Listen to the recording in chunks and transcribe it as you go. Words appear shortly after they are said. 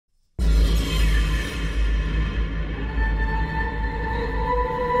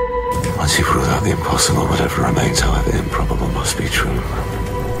Once you've ruled out the impossible, whatever remains, however improbable, must be true.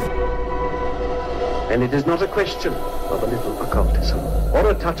 And it is not a question of a little occultism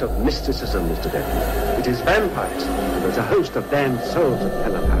or a touch of mysticism, Mr. Denton. It is vampires. There's a host of damned souls at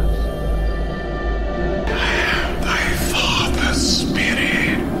Pelham House. Thy father's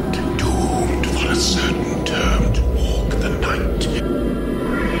spirit, doomed for a certain term to walk the night.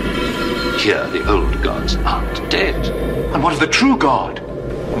 Here, the old gods aren't dead. And what of the true god?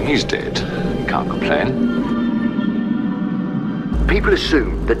 He's dead. Can't complain. People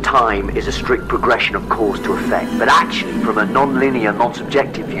assume that time is a strict progression of cause to effect, but actually, from a non-linear,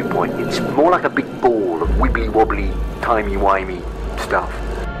 non-subjective viewpoint, it's more like a big ball of wibbly-wobbly, timey-wimey stuff.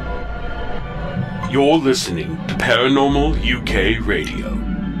 You're listening to Paranormal UK Radio.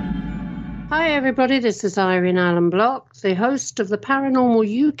 Hi everybody, this is Irene Allen Block, the host of the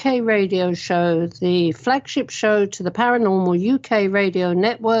Paranormal UK Radio Show, the flagship show to the Paranormal UK Radio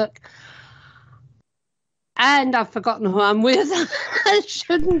Network. And I've forgotten who I'm with. I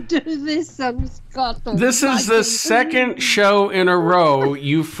shouldn't do this on Scotland. This is the second show in a row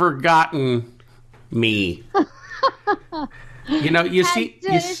you've forgotten me. It's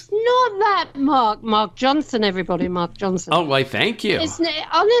not that Mark Johnson, everybody, Mark Johnson. Oh, why, thank you.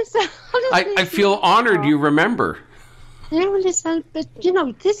 Honestly, I feel honored you remember. Yeah, well, but,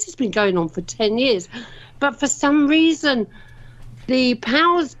 this has been going on for 10 years. But for some reason, the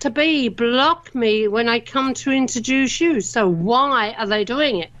powers to be block me when I come to introduce you. So why are they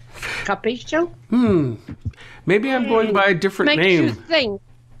doing it? Capisco? Maybe I'm going by a different name. Makes you think.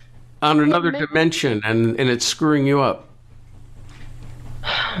 On another dimension, and it's screwing you up.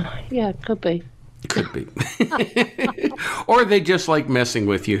 Yeah, it could be. Could be. Or they just like messing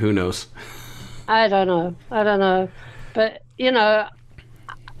with you. Who knows? I don't know. But,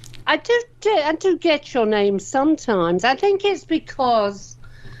 I do get your name sometimes. I think it's because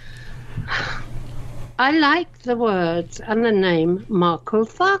I like the words and the name Markle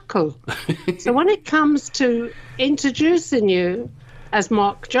Farkle. So when it comes to introducing you as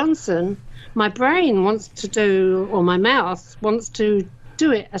Mark Johnson, my brain wants to do, or my mouth wants to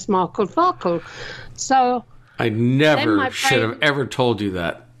do it as Markle Farkle. So I never should have ever told you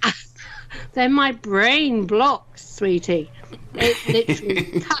that. Then my brain blocks, sweetie. It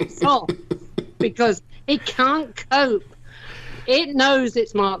literally cuts off because it can't cope. It knows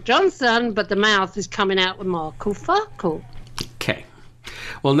it's Mark Johnson, but the mouth is coming out with Markle Farkle. Okay.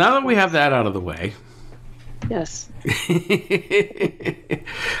 Well, now that we have that out of the way. Yes.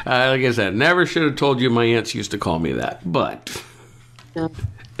 Like I said, never should have told you my aunts used to call me that, but... No.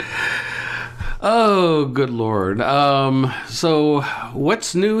 Oh, good Lord. So,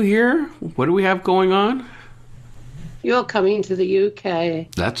 what's new here? What do we have going on? You're coming to the UK.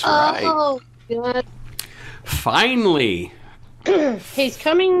 That's right. Oh, God. Finally. He's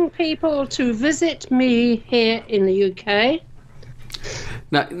coming, people, to visit me here in the UK.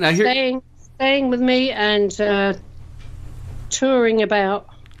 Now here... Staying with me and touring about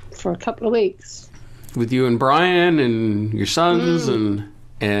for a couple of weeks. With you and Brian and your sons and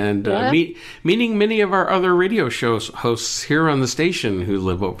meeting many of our other radio shows hosts here on the station who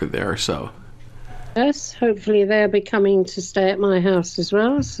live over there. So yes, hopefully they'll be coming to stay at my house as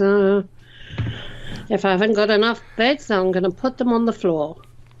well. So if I haven't got enough beds, I'm going to put them on the floor.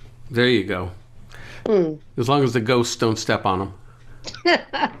 There you go. As long as the ghosts don't step on them.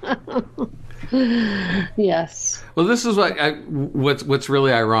 Yes. Well, this is what's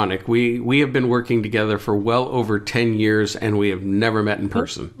really ironic. We have been working together for well over 10 years, and we have never met in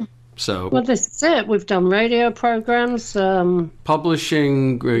person. So, well, this is it. We've done radio programs,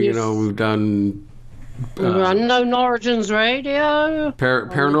 publishing. Yes. We've done Unknown Origins Radio,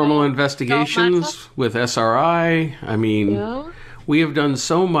 paranormal investigations with SRI. I mean, we have done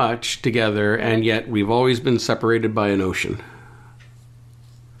so much together, and yet we've always been separated by an ocean.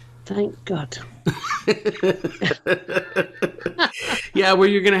 Thank God. Yeah, well,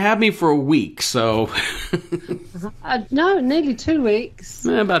 you're going to have me for a week, so... No, nearly 2 weeks.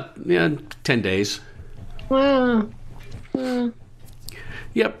 About 10 days. Wow.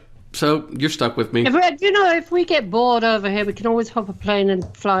 Yep, so you're stuck with me. If we get bored over here, we can always hop a plane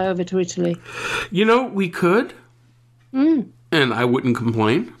and fly over to Italy. We could. And I wouldn't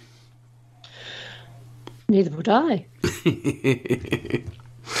complain. Neither would I.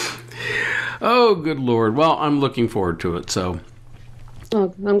 Oh, good Lord. Well, I'm looking forward to it, so.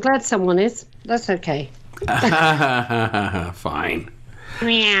 Oh, I'm glad someone is. That's okay. Fine.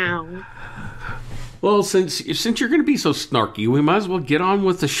 Meow. Well, since you're going to be so snarky, we might as well get on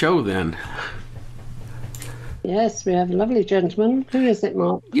with the show then. Yes, we have a lovely gentleman. Who is it,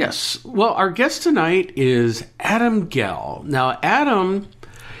 Mark? Yes. Well, our guest tonight is Adam Gell. Now, Adam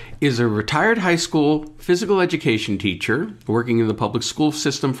is a retired high school physical education teacher working in the public school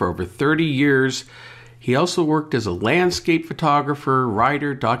system for over 30 years. He also worked as a landscape photographer,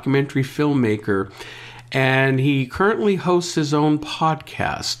 writer, documentary filmmaker, and he currently hosts his own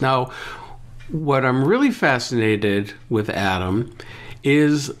podcast. Now, what I'm really fascinated with Adam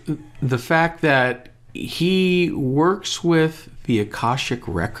is the fact that he works with the Akashic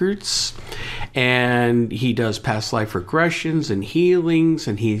Records, and he does past life regressions and healings,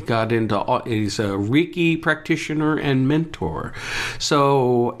 and he's a Reiki practitioner and mentor.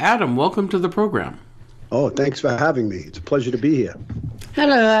 So, Adam, welcome to the program. Oh, thanks for having me. It's a pleasure to be here.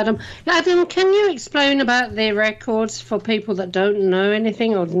 Hello, Adam. Adam, can you explain about the records for people that don't know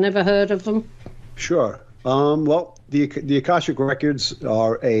anything or never heard of them? Sure. Well, the Akashic Records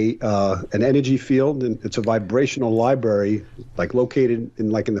are an energy field, and it's a vibrational library, like located in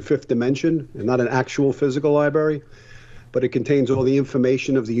the fifth dimension, and not an actual physical library, but it contains all the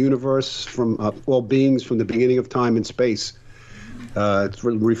information of the universe from all beings from the beginning of time and space. It's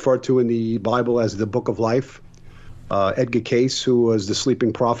referred to in the Bible as the Book of Life. Edgar Cayce, who was the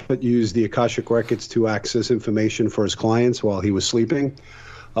sleeping prophet, used the Akashic Records to access information for his clients while he was sleeping.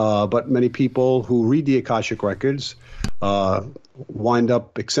 But many people who read the Akashic Records wind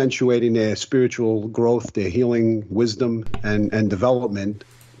up accentuating their spiritual growth, their healing, wisdom, and development,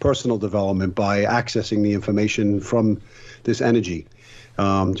 personal development, by accessing the information from this energy.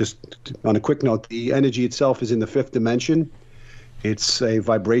 Just on a quick note, the energy itself is in the fifth dimension. It's a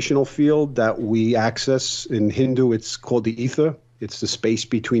vibrational field that we access. In Hindu, it's called the ether. It's the space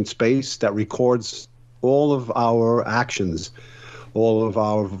between space that records all of our actions, all of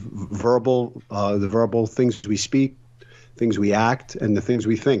our the verbal things we speak, things we act, and the things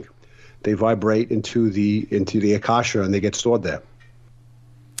we think. They vibrate into the Akasha, and they get stored there.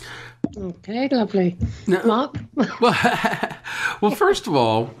 Okay, lovely. Mark? Well, first of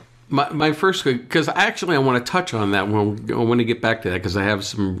all, my first, because actually I want to touch on that one. I want to get back to that because I have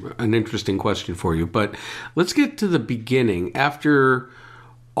an interesting question for you. But let's get to the beginning. After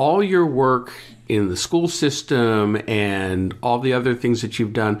all your work in the school system and all the other things that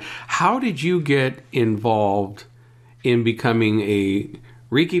you've done, how did you get involved in becoming a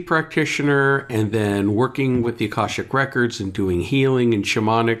Reiki practitioner and then working with the Akashic Records and doing healing and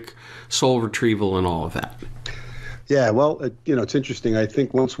shamanic soul retrieval and all of that? Yeah, well, it's interesting. I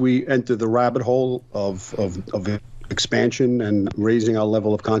think once we enter the rabbit hole of expansion and raising our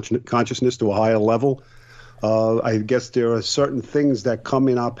level of consciousness to a higher level, I guess there are certain things that come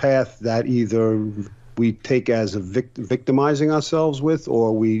in our path that either we take as victimizing ourselves with,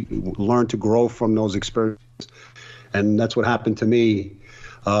 or we learn to grow from those experiences. And that's what happened to me.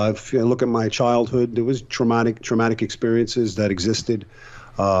 If you look at my childhood, there was traumatic experiences that existed.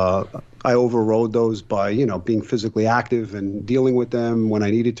 I overrode those by, being physically active and dealing with them when I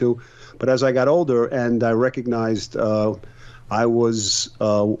needed to. But as I got older and I recognized I was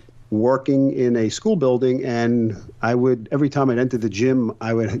working in a school building, and every time I'd enter the gym,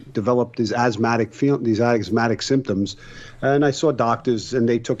 I would develop these asthmatic symptoms, and I saw doctors, and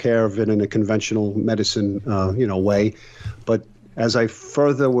they took care of it in a conventional medicine, way. But as I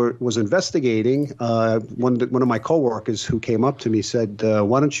further was investigating, one of my coworkers who came up to me said,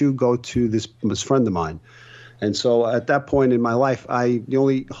 "Why don't you go to this friend of mine?" And so at that point in my life, the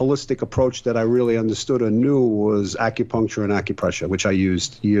only holistic approach that I really understood or knew was acupuncture and acupressure, which I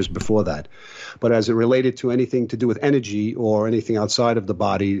used years before that. But as it related to anything to do with energy or anything outside of the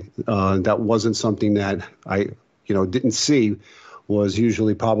body, that wasn't something that I, didn't see, was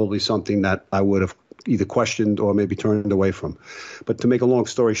usually probably something that I would have either questioned or maybe turned away from. But to make a long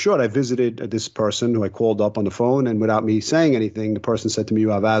story short, I visited this person who I called up on the phone, and without me saying anything, the person said to me, "You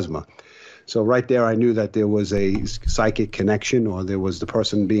have asthma." So right there, I knew that there was a psychic connection, or there was the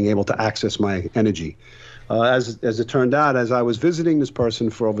person being able to access my energy. As it turned out, as I was visiting this person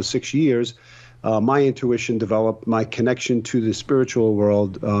for over 6 years, my intuition developed, my connection to the spiritual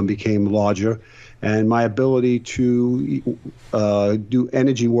world became larger, and my ability to do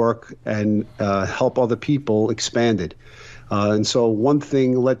energy work and help other people expanded. And so one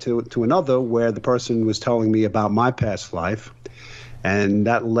thing led to another, where the person was telling me about my past life. And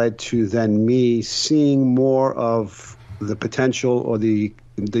that led to then me seeing more of the potential or the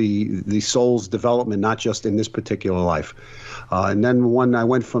soul's development, not just in this particular life. And then when I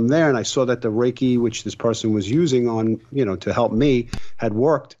went from there and I saw that the Reiki, which this person was using on, to help me, had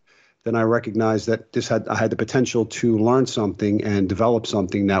worked, then I recognized that I had the potential to learn something and develop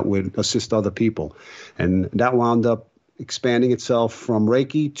something that would assist other people. And that wound up expanding itself from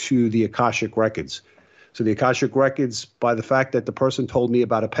Reiki to the Akashic Records. So the Akashic Records, by the fact that the person told me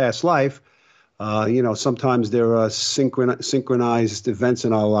about a past life, Sometimes there are synchronized events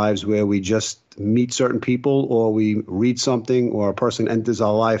in our lives where we just meet certain people, or we read something, or a person enters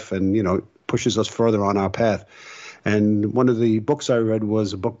our life and, pushes us further on our path. And one of the books I read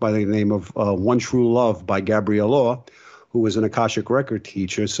was a book by the name of One True Love by Gabrielle Law, who was an Akashic Record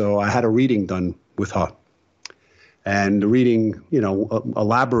teacher. So I had a reading done with her. And the reading,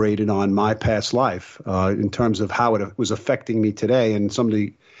 elaborated on my past life in terms of how it was affecting me today, and some of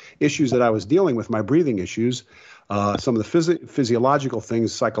the issues that I was dealing with, my breathing issues, some of the physiological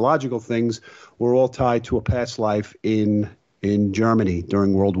things, psychological things, were all tied to a past life in Germany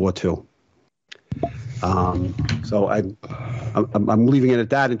during World War II. So I'm leaving it at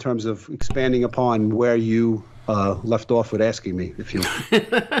that in terms of expanding upon where you left off with asking me, if you.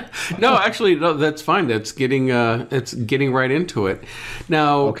 No, actually, no, that's fine. It's getting right into it.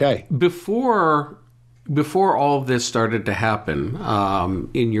 Now, okay. Before all of this started to happen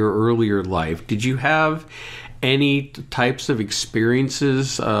in your earlier life, did you have any types of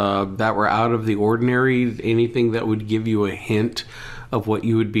experiences that were out of the ordinary? Anything that would give you a hint of what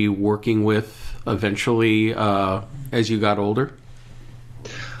you would be working with eventually as you got older?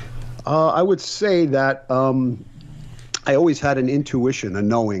 I would say that I always had an intuition, a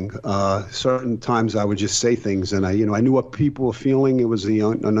knowing. Certain times I would just say things, and I knew what people were feeling. It was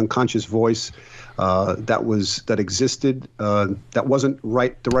an unconscious voice that existed, that wasn't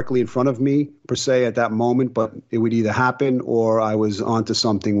right directly in front of me per se at that moment, but it would either happen or I was onto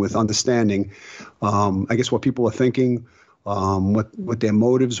something with understanding. I guess what people were thinking, what their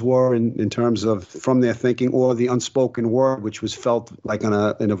motives were in terms of from their thinking, or the unspoken word, which was felt like in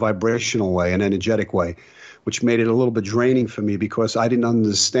a vibrational way, an energetic way, which made it a little bit draining for me because I didn't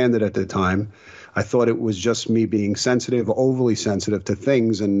understand it at the time. I thought it was just me being sensitive, overly sensitive to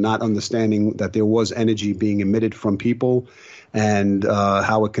things, and not understanding that there was energy being emitted from people, and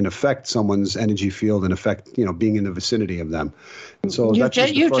how it can affect someone's energy field and affect, being in the vicinity of them. And so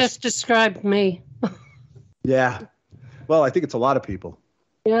you just described me. Yeah. Well, I think it's a lot of people.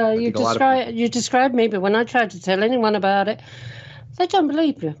 Yeah, you described me, but when I tried to tell anyone about it, they don't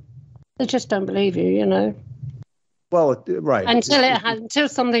believe you. They just don't believe you, Well, right. Until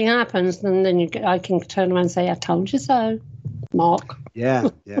something happens, and then I can turn around and say, "I told you so, Mark." Yeah.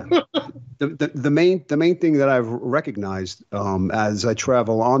 The main thing that I've recognized as I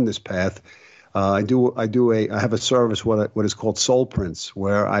travel on this path, I have a service what is called soul prints,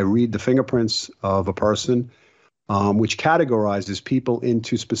 where I read the fingerprints of a person, which categorizes people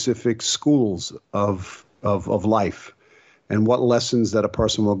into specific schools of life and what lessons that a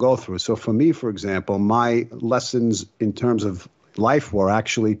person will go through. So for me, for example, my lessons in terms of life were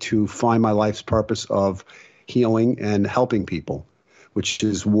actually to find my life's purpose of healing and helping people, which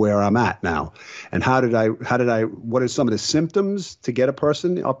is where I'm at now. And what are some of the symptoms to get a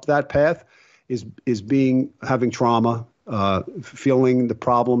person up that path is having trauma, feeling the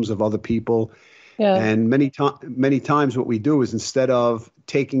problems of other people. Yeah. And many times what we do is, instead of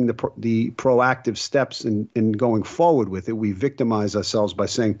taking the proactive steps and going forward with it, we victimize ourselves by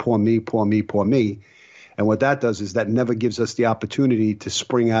saying, poor me, poor me, poor me. And what that does is that never gives us the opportunity to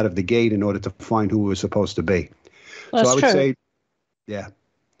spring out of the gate in order to find who we're supposed to be. That's so I would true. say, yeah.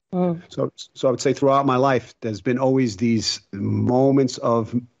 So I would say throughout my life, there's been always these moments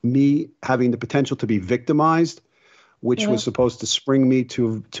of me having the potential to be victimized, which was supposed to spring me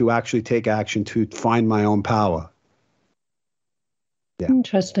to actually take action, to find my own power. Yeah.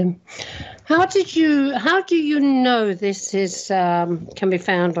 Interesting. How do you know this is can be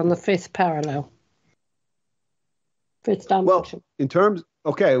found on the fifth parallel? Fifth dimension.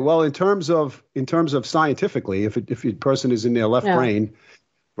 Well, in terms of scientifically, if a person is in their left brain,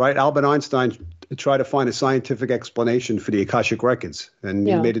 right? Albert Einstein tried to find a scientific explanation for the Akashic Records, and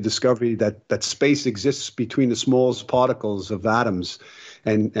he made a discovery that space exists between the smallest particles of atoms,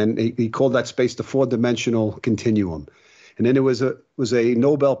 and he called that space the four-dimensional continuum. And then there was a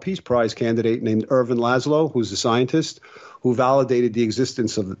Nobel Peace Prize candidate named Irvin Laszlo, who's a scientist, who validated the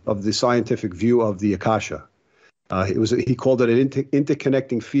existence of the scientific view of the Akasha. He called it an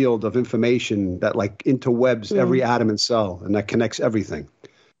interconnecting field of information that interwebs every atom and cell, and that connects everything.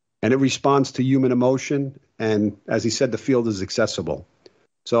 And it responds to human emotion, and as he said, the field is accessible.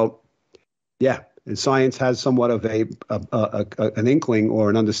 So, and science has somewhat of an inkling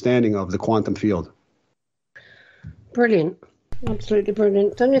or an understanding of the quantum field. Brilliant. Absolutely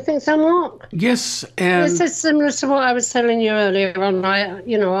brilliant. Don't you think so, Mark? Yes. And this is similar to what I was telling you earlier on.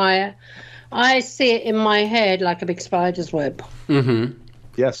 I see it in my head like a big spider's web. Mm-hmm.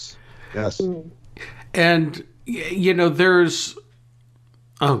 Yes. And, there's...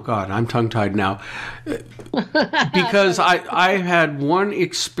 Oh, God, I'm tongue-tied now. Because I had one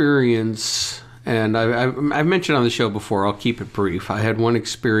experience And I've mentioned on the show before, I'll keep it brief. I had one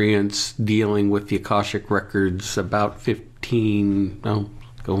experience dealing with the Akashic Records about 15,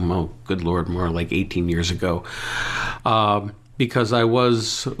 good Lord, more like 18 years ago. Because I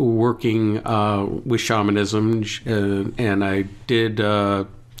was working with shamanism, and I did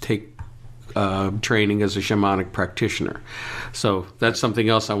take training as a shamanic practitioner. So that's something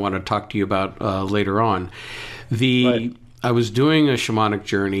else I want to talk to you about later on. Right. I was doing a shamanic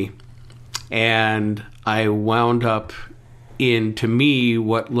journey, and I wound up in, to me,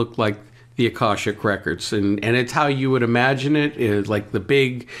 what looked like the Akashic Records. And it's how you would imagine it, is like the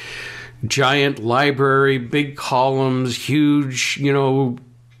big, giant library, big columns, huge,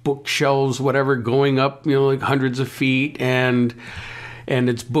 bookshelves, whatever, going up, like hundreds of feet, and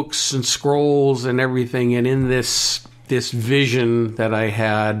it's books and scrolls and everything. And in this vision that I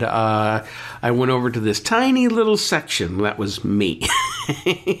had, I went over to this tiny little section that was me.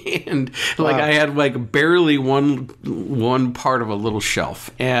 And like, I had like barely one part of a little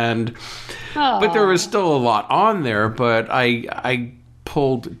shelf, but there was still a lot on there. But I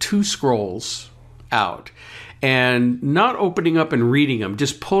pulled 2 scrolls out, and not opening up and reading them,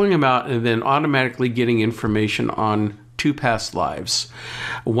 just pulling them out and then automatically getting information on 2 past lives.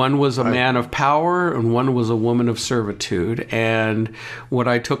 One was a man of power, and one was a woman of servitude. And what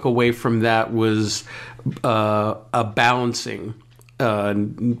I took away from that was a balancing,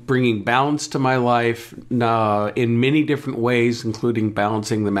 bringing balance to my life in many different ways, including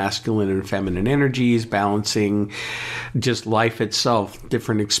balancing the masculine and feminine energies, balancing just life itself,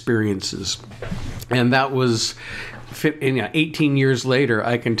 different experiences. And that was 18 years later.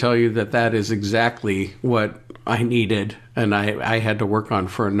 I can tell you that is exactly what I needed, and I had to work on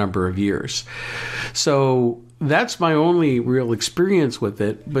for a number of years. So that's my only real experience with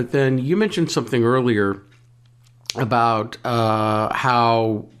it. But then you mentioned something earlier about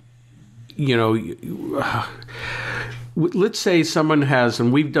how, let's say someone has,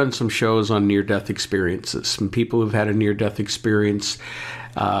 and we've done some shows on near-death experiences, some people who've had a near-death experience,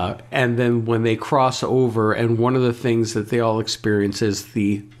 and then when they cross over, and one of the things that they all experience is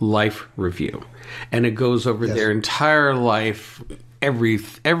the life review. And it goes over their entire life,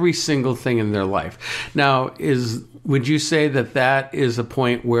 every single thing in their life. Now, would you say that is a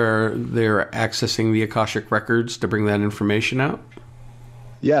point where they're accessing the Akashic Records to bring that information out?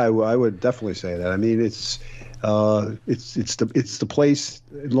 Yeah, I would definitely say that. I mean, it's the place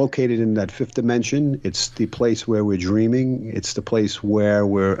located in that 5th dimension. It's the place where we're dreaming. It's the place where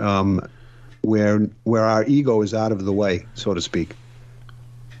we're where our ego is out of the way, so to speak.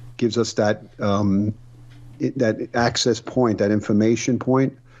 Gives us that access point, that information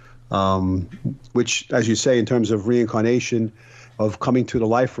point, which, as you say, in terms of reincarnation, of coming to the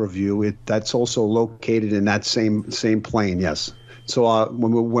life review, that's also located in that same plane. Yes. So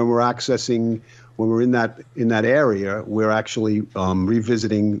when we're accessing, when we're in that area, we're actually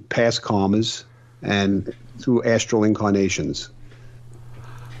revisiting past karmas and through astral incarnations.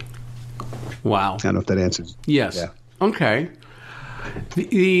 Wow. I don't know if that answers. Yes. Yeah. Okay.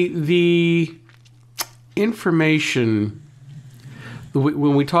 The information,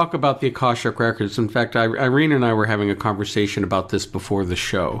 when we talk about the Akashic Records, in fact, Irene and I were having a conversation about this before the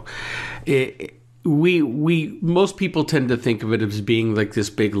show. Most people tend to think of it as being like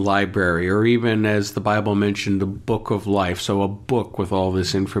this big library, or even, as the Bible mentioned, the book of life, so a book with all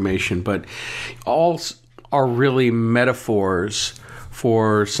this information, but all are really metaphors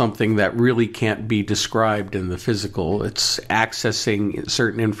for something that really can't be described in the physical. It's accessing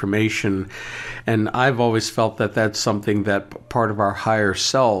certain information, and I've always felt that that's something that part of our higher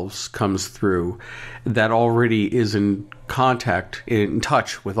selves comes through, that already is in contact, in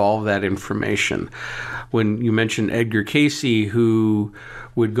touch with all of that information. When you mentioned Edgar Cayce, who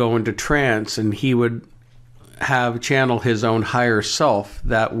would go into trance and he would channel his own higher self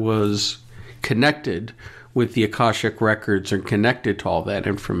that was connected with the Akashic Records and connected to all that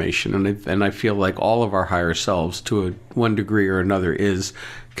information. And I feel like all of our higher selves, to one degree or another, is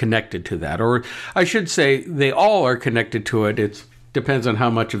connected to that. Or I should say they all are connected to it. It depends on how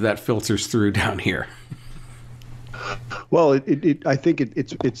much of that filters through down here. Well, I think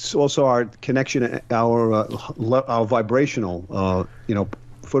it's also our connection, our vibrational,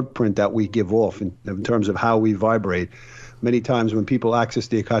 footprint that we give off in terms of how we vibrate. Many times when people access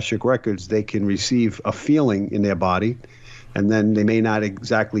the Akashic Records, they can receive a feeling in their body, and then they may not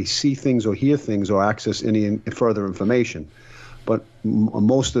exactly see things or hear things or access any further information. But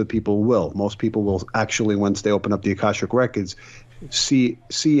most of the people will. Most people will actually, once they open up the Akashic Records, see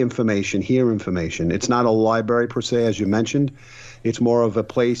information, hear information. It's not a library per se, as you mentioned. It's more of a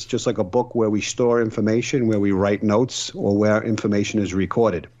place, just like a book, where we store information, where we write notes, or where information is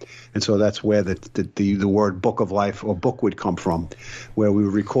recorded. And so that's where the word book of life or book would come from, where we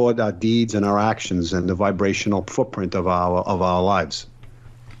record our deeds and our actions and the vibrational footprint of our lives.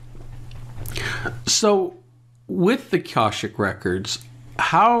 So with the Akashic Records,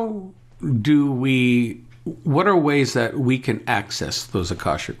 what are ways that we can access those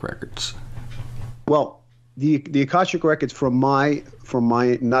Akashic Records? Well, the Akashic Records, from my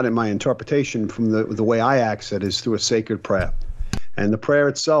not in my interpretation, from the way I access it, is through a sacred prayer. And the prayer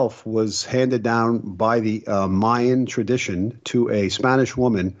itself was handed down by the Mayan tradition to a Spanish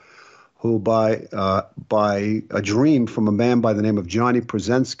woman who, by a dream from a man by the name of Johnny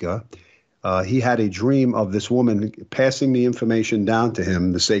Prozenska, he had a dream of this woman passing the information down to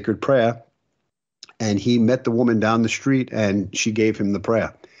him, the sacred prayer, and he met the woman down the street, and she gave him the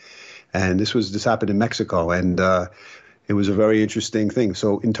prayer. And this happened in Mexico, and it was a very interesting thing.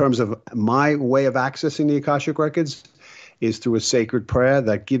 So in terms of my way of accessing the Akashic Records is through a sacred prayer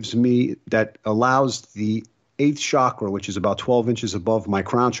that allows the 8th chakra, which is about 12 inches above my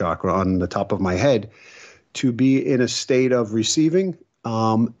crown chakra on the top of my head, to be in a state of receiving,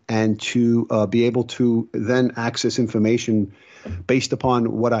 and to be able to then access information based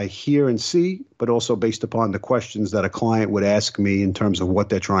upon what I hear and see, but also based upon the questions that a client would ask me in terms of what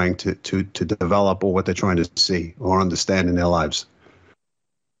they're trying to develop, or what they're trying to see or understand in their lives.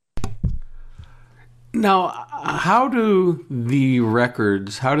 Now, how do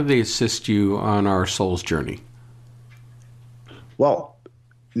they assist you on our soul's journey? Well,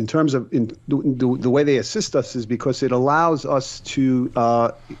 in terms of the way they assist us is because it allows us to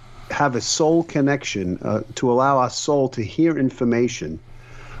have a soul connection, to allow our soul to hear information.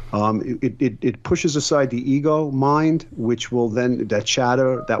 It pushes aside the ego mind, which will then, that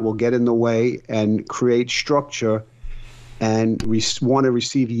chatter that will get in the way and create structure and want to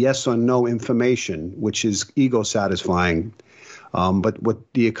receive yes or no information, which is ego satisfying. But what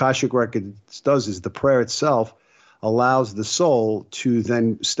the Akashic Records does is the prayer itself allows the soul to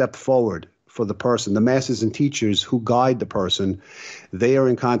then step forward for the person. The masters and teachers who guide the person, they are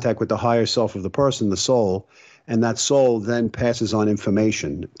in contact with the higher self of the person, the soul, and that soul then passes on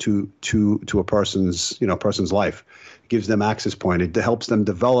information to a person's life, gives them access point. It helps them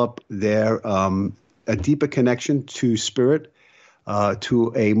develop their a deeper connection to spirit,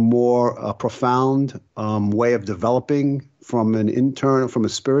 to a more profound way of developing from a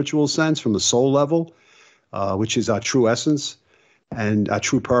spiritual sense, from the soul level, which is our true essence and our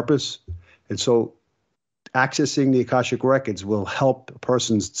true purpose. And so accessing the Akashic Records will help a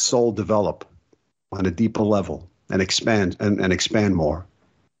person's soul develop on a deeper level and expand more.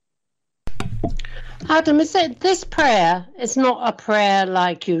 Adam, is it this prayer? It's not a prayer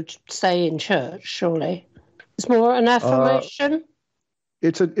like you say in church, surely. It's more an affirmation.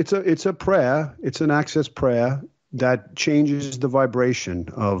 It's a prayer. It's an access prayer that changes the vibration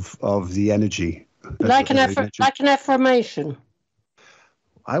of the energy. Like an affirmation.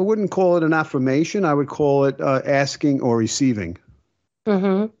 I wouldn't call it an affirmation. I would call it asking or receiving.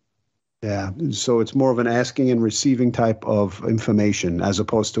 Mm-hmm. Yeah. So it's more of an asking and receiving type of information, as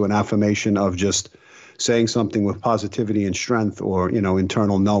opposed to an affirmation of just saying something with positivity and strength, or,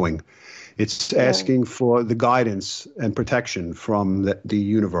 internal knowing. It's asking for the guidance and protection from the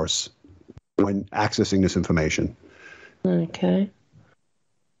universe when accessing this information. Okay.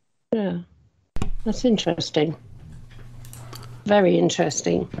 Yeah. That's interesting. Very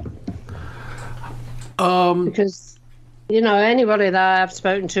interesting. Because, anybody that I've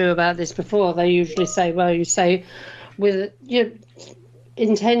spoken to about this before, they usually say, well, you say with your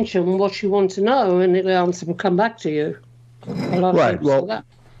intention what you want to know, and the answer will come back to you. Right. Well,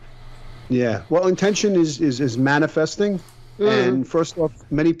 yeah. Well, intention is manifesting. And first off,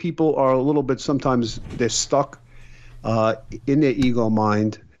 many people are a little bit, sometimes they're stuck in their ego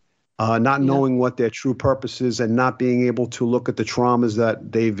mind, not knowing what their true purpose is, and not being able to look at the traumas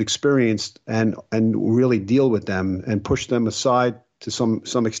that they've experienced and really deal with them and push them aside to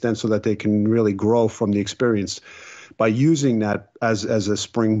some extent, so that they can really grow from the experience by using that as a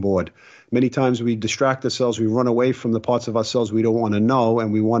springboard. Many times we distract ourselves, we run away from the parts of ourselves we don't want to know,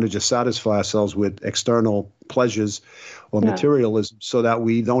 and we want to just satisfy ourselves with external pleasures or materialism, so that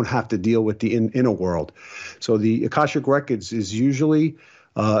we don't have to deal with the inner world. So the Akashic Records is usually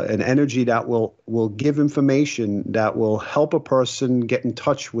an energy that will give information that will help a person get in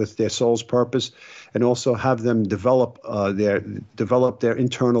touch with their soul's purpose, and also have them develop their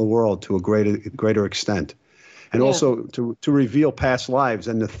internal world to a greater extent, and also to reveal past lives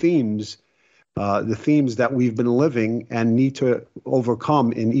and the themes the themes that we've been living and need to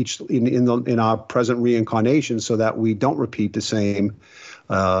overcome in our present reincarnation, so that we don't repeat the same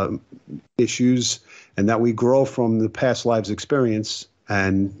issues, and that we grow from the past lives experience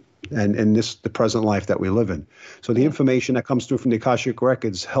and the present life that we live in. So the information that comes through from the Akashic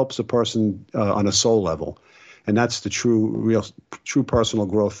Records helps a person on a soul level, and that's the true personal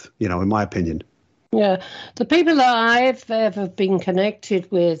growth, in my opinion. Yeah, the people that I've ever been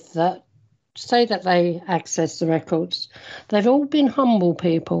connected with that say that they access the records, they've all been humble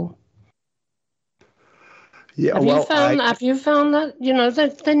people. Yeah, have you found that?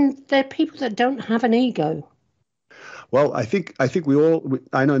 They're people that don't have an ego. Well, I think we all.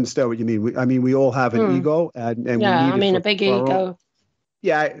 I understand what you mean. We all have an ego, and we need a big ego.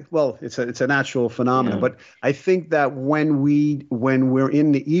 Yeah, well, it's a natural phenomenon, but I think that when we're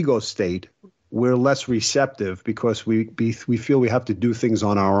in the ego state, we're less receptive because we feel we have to do things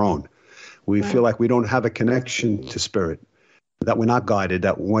on our own. We feel like we don't have a connection to spirit, that we're not guided,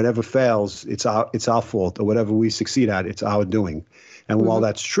 that whatever fails, it's our fault, or whatever we succeed at, it's our doing. And while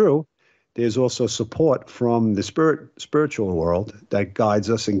that's true, there's also support from the spiritual world that guides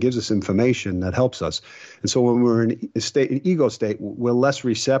us and gives us information that helps us. And so when we're in an ego state, we're less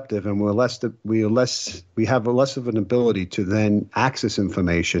receptive, and we have less of an ability to then access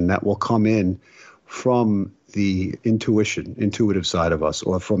information that will come in from the intuitive side of us,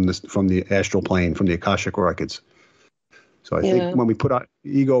 or from the astral plane, from the Akashic Records. So I think when we put our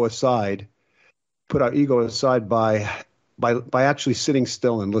ego aside by actually sitting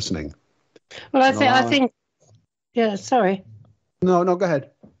still and listening. Well, I think, sorry. No, go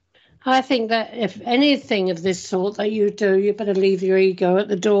ahead. I think that if anything of this sort that you do, you better leave your ego at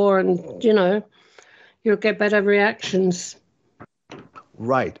the door, and, you'll get better reactions.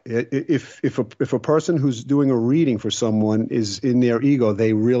 Right. If a person who's doing a reading for someone is in their ego,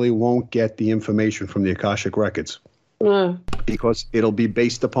 they really won't get the information from the Akashic Records. No. Because it'll be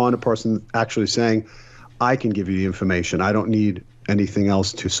based upon a person actually saying, I can give you the information. I don't need anything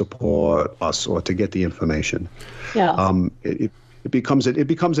else to support us or to get the information. Yeah. It becomes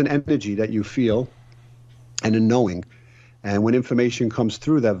an energy that you feel and a knowing. And when information comes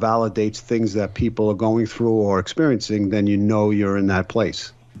through that validates things that people are going through or experiencing, then you're in that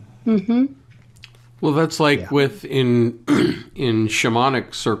place. Mm-hmm. Well, that's like in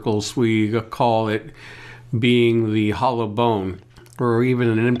shamanic circles, we call it being the hollow bone, or even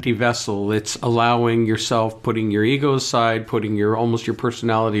an empty vessel. It's allowing yourself, putting your ego aside, putting your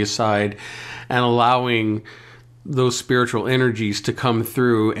personality aside, and allowing those spiritual energies to come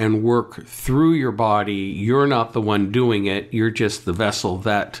through and work through your body. You're not the one doing it. You're just the vessel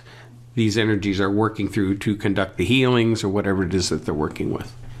that these energies are working through to conduct the healings or whatever it is that they're working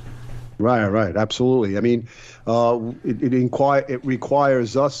with. Right. Absolutely. I mean, it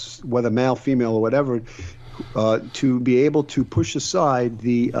requires us, whether male, female, or whatever, to be able to push aside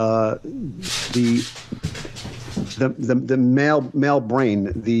the male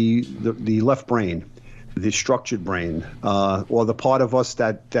brain, the left brain, the structured brain, or the part of us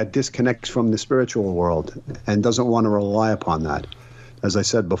that disconnects from the spiritual world and doesn't want to rely upon that, as I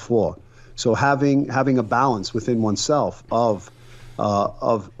said before. So having a balance within oneself of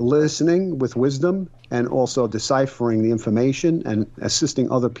listening with wisdom, and also deciphering the information and assisting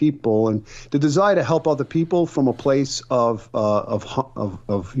other people, and the desire to help other people from a place of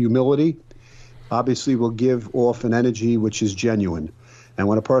humility, obviously will give off an energy which is genuine. And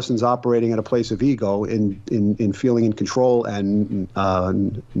when a person's operating at a place of ego, in feeling in control and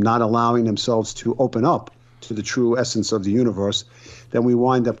not allowing themselves to open up to the true essence of the universe, then we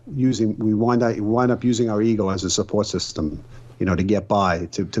wind up using our ego as a support system, to get by,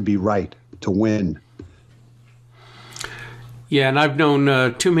 to be right, to win. Yeah, and I've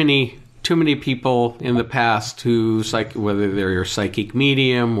known too many people in the past who, whether they're psychic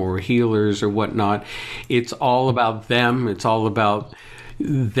medium or healers or whatnot, it's all about them. It's all about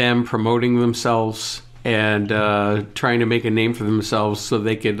them promoting themselves and trying to make a name for themselves so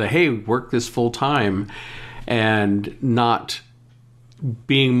they could, work this full time, and not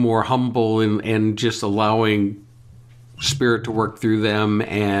being more humble and just allowing spirit to work through them,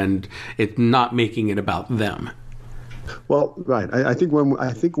 and it not making it about them. Well, right. I think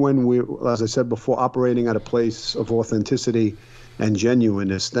when we, as I said before, operating at a place of authenticity and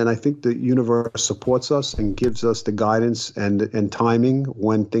genuineness, then I think the universe supports us and gives us the guidance and timing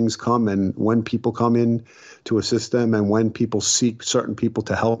when things come, and when people come in to assist them, and when people seek certain people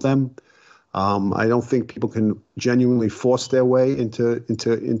to help them. I don't think people can genuinely force their way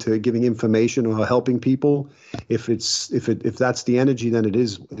into giving information or helping people. If that's the energy, then it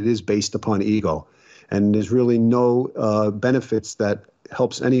is based upon ego. And there's really no benefits that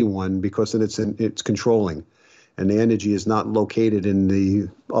helps anyone because then it's controlling, and the energy is not located in the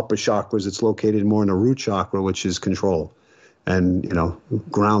upper chakras. It's located more in the root chakra, which is control and,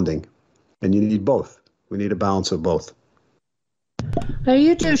 grounding. And you need both. We need a balance of both. Now,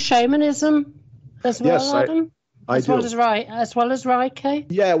 you do shamanism as well, Yes, Adam? As do. well as Reiki?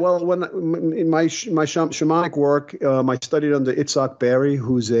 Yeah, well, when in my shamanic work, I studied under Itzhak Berry,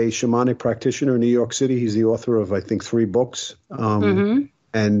 who's a shamanic practitioner in New York City. He's the author of, I think, 3 books. And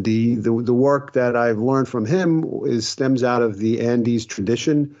the work that I've learned from him stems out of the Andes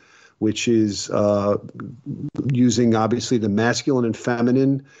tradition, which is using obviously the masculine and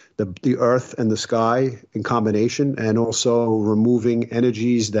feminine, the earth and the sky in combination, and also removing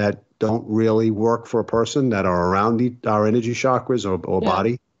energies that don't really work for a person that are around our energy chakras or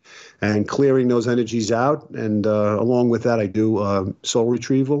body, and clearing those energies out. And along with that, I do soul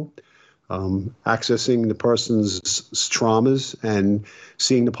retrieval, accessing the person's traumas and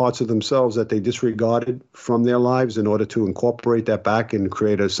seeing the parts of themselves that they disregarded from their lives in order to incorporate that back and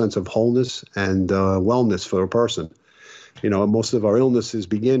create a sense of wholeness and wellness for a person. Most of our illnesses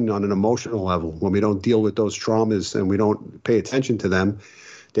begin on an emotional level. When we don't deal with those traumas and we don't pay attention to them,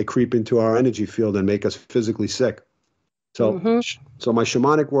 they creep into our energy field and make us physically sick. So my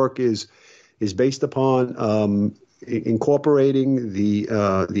shamanic work is based upon incorporating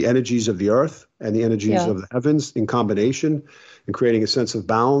the energies of the earth and the energies of the heavens in combination, and creating a sense of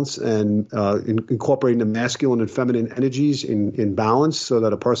balance, and incorporating the masculine and feminine energies in balance, so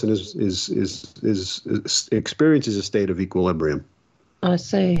that a person experiences a state of equilibrium. I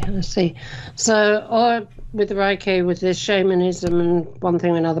see. So, with the Reiki, with this shamanism and one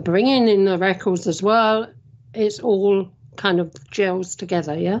thing or another, bringing in the records as well, it's all kind of gels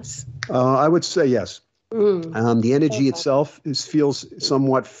together, yes? I would say yes. The energy itself feels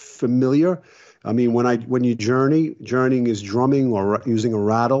somewhat familiar. I mean, when you journeying is drumming or using a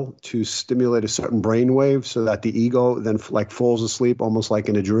rattle to stimulate a certain brainwave, so that the ego then falls asleep, almost like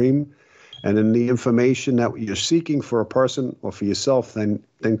in a dream. And then the information that you're seeking for a person or for yourself then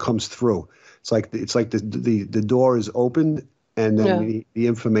comes through. It's like the door is opened, and then the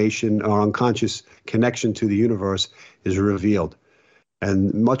information or unconscious connection to the universe is revealed.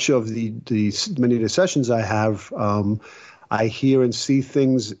 And much of many of the sessions I have, I hear and see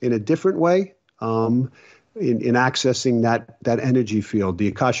things in a different way in accessing that energy field. The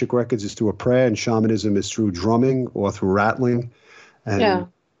Akashic Records is through a prayer, and shamanism is through drumming or through rattling. And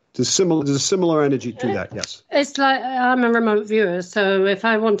there's a similar energy to that, yes. It's like I'm a remote viewer, so if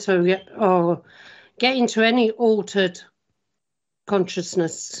I want to get into any altered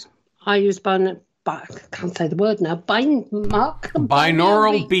consciousness, I use I can't say the word now.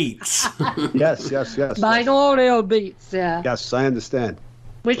 Binaural beats. Yes. Binaural beats, yeah. Yes, I understand.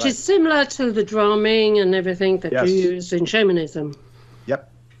 Which is similar to the drumming and everything that you use in shamanism.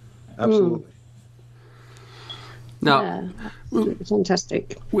 Yep, absolutely. Now,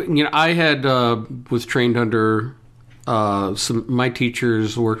 fantastic. I was trained under my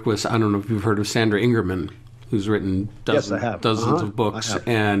teachers worked with. I don't know if you've heard of Sandra Ingerman, who's written dozens of books,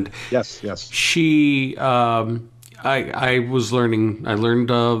 and yes, she. I learned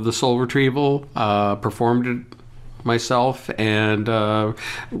the soul retrieval, performed it myself, and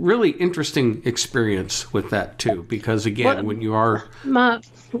really interesting experience with that too. Because again, when you are, Mark,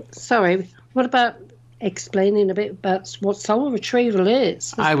 sorry, what about explaining a bit about what soul retrieval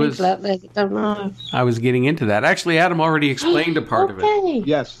is? There's people out there that don't know. I was getting into that. Actually, Adam already explained a part of it.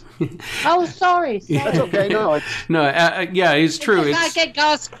 Yes. Oh, sorry. That's okay. No, it's true. I get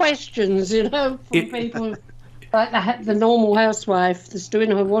asked questions, from people like the normal housewife that's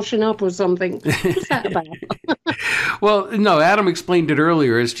doing her washing up or something. What's that about? Well, no, Adam explained it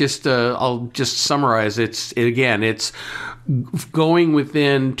earlier. It's just, I'll just summarize. It's going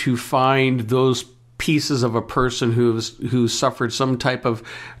within to find those pieces of a person who's suffered some type of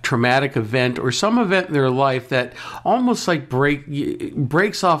traumatic event or some event in their life that almost like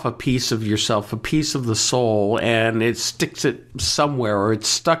breaks off a piece of yourself, a piece of the soul, and it sticks it somewhere, or it's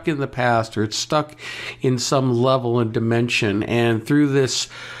stuck in the past, or it's stuck in some level and dimension. And through this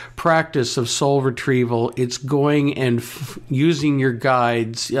practice of soul retrieval, it's going and using your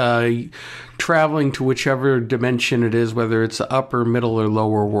guides, traveling to whichever dimension it is, whether it's the upper, middle, or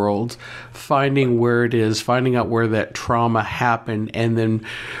lower world, finding where it is, finding out where that trauma happened, and then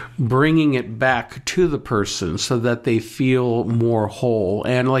bringing it back to the person so that they feel more whole.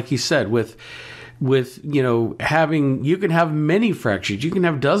 And like you said, with you can have many fractures. You can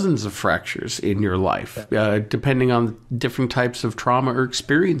have dozens of fractures in your life, depending on different types of trauma or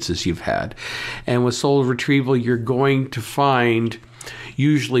experiences you've had. And with soul retrieval, you're going to find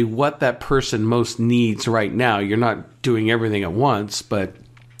usually what that person most needs right now. You're not doing everything at once, but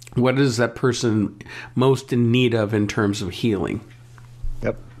what is that person most in need of in terms of healing?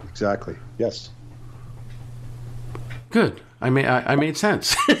 Yep, exactly. Yes. Good. I made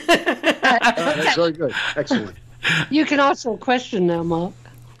sense. That's very good. Excellent. You can ask your question now, Mark.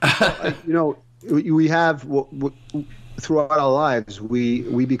 We have throughout our lives,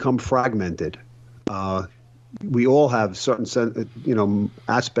 we become fragmented. We all have certain,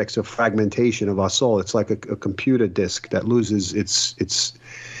 aspects of fragmentation of our soul. It's like a computer disk that loses its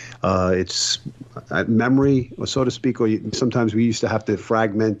memory, or so to speak. Or sometimes we used to have to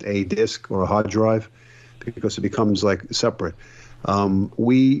fragment a disk or a hard drive because it becomes like separate.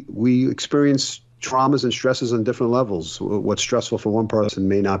 We experience traumas and stresses on different levels. What's stressful for one person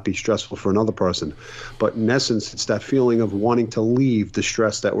may not be stressful for another person. But in essence, it's that feeling of wanting to leave the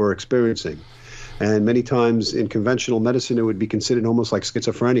stress that we're experiencing. And many times in conventional medicine, it would be considered almost like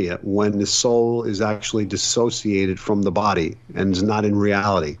schizophrenia when the soul is actually dissociated from the body and is not in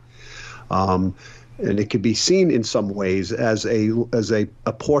reality. And it could be seen in some ways as a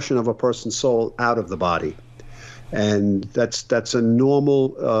portion of a person's soul out of the body. And that's a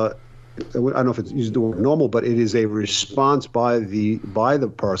normal I don't know if it's used the word normal, but it is a response by the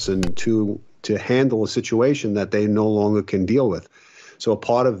person to handle a situation that they no longer can deal with. So a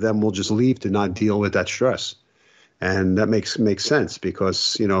part of them will just leave to not deal with that stress. And that makes sense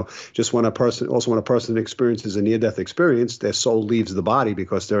because, just when a person experiences a near-death experience, their soul leaves the body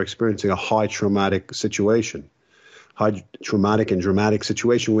because they're experiencing a high traumatic and dramatic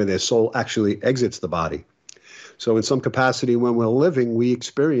situation where their soul actually exits the body. So in some capacity, when we're living, we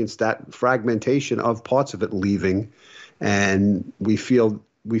experience that fragmentation of parts of it leaving, and we feel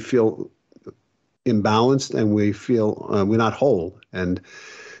imbalanced, and we feel we're not whole. And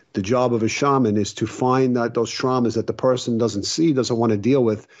the job of a shaman is to find those traumas that the person doesn't see, doesn't want to deal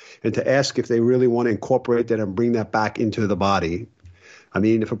with, and to ask if they really want to incorporate that and bring that back into the body. I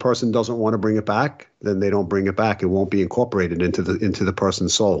mean, if a person doesn't want to bring it back, then they don't bring it back. It won't be incorporated into the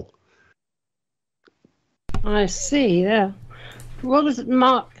person's soul. I see, yeah. What was it,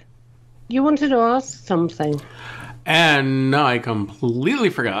 Mark? You wanted to ask something. And now I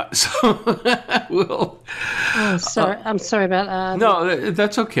completely forgot. So sorry. I'm sorry about that. No,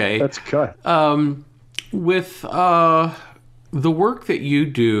 that's okay. That's okay. With the work that you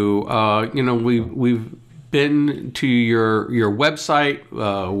do, we've been to your website,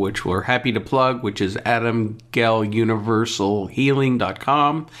 which we're happy to plug, which is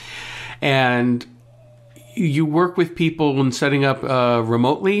AdamGellUniversalHealing.com, and you work with people in setting up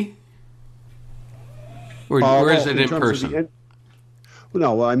remotely, or is it in person?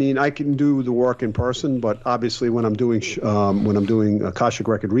 No, I mean I can do the work in person, but obviously when I'm doing Akashic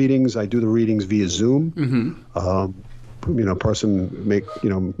Record readings, I do the readings via Zoom. Mm-hmm. Person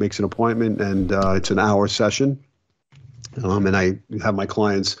makes an appointment, and it's an hour session, and I have my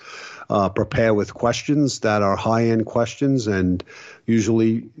clients prepare with questions that are high-end questions, and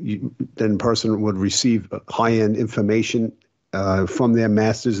usually then person would receive high-end information from their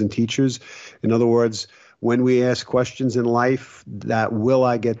masters and teachers. In other words, when we ask questions in life that will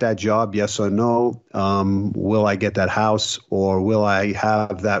I get that job, yes or no, will I get that house, or will I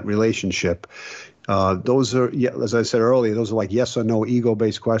have that relationship, those are, as I said earlier, those are like yes or no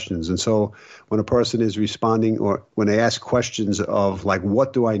ego-based questions. And so when a person is responding, or when they ask questions of like,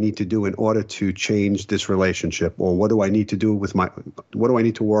 what do I need to do in order to change this relationship? Or what do I need to do what do I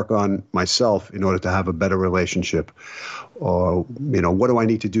need to work on myself in order to have a better relationship? Or, what do I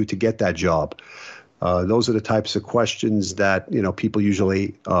need to do to get that job? Those are the types of questions that, people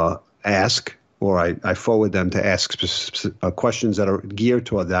usually ask, or I forward them to ask questions that are geared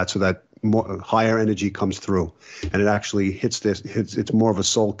toward that, so that more higher energy comes through, and it actually it's more of a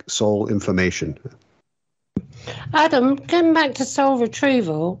soul information. Adam, going back to soul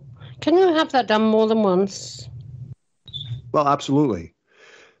retrieval, can you have that done more than once? Well, absolutely,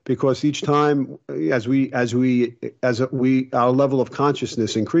 because each time as our level of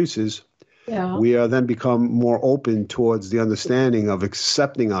consciousness increases, we are then become more open towards the understanding of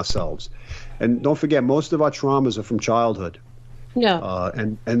accepting ourselves. And don't forget, most of our traumas are from childhood. Yeah.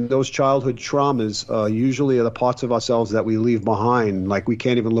 And those childhood traumas usually are the parts of ourselves that we leave behind, like we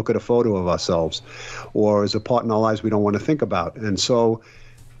can't even look at a photo of ourselves, or as a part in our lives we don't want to think about. And so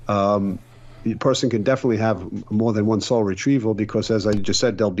the person can definitely have more than one soul retrieval, because, as I just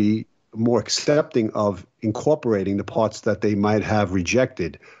said, they'll be more accepting of incorporating the parts that they might have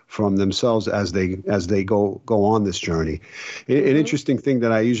rejected from themselves as they go on this journey. An interesting thing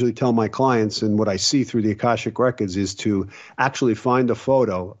that I usually tell my clients, and what I see through the Akashic Records, is to actually find a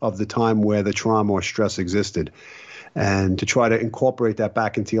photo of the time where the trauma or stress existed. and to try to incorporate that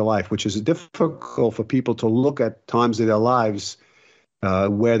back into your life, which is difficult for people to look at times of their lives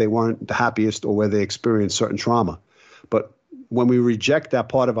where they weren't the happiest or where they experienced certain trauma. But when we reject that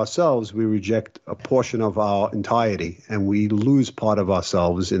part of ourselves, we reject a portion of our entirety, and we lose part of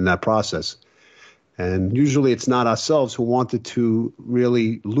ourselves in that process. And usually it's not ourselves who wanted to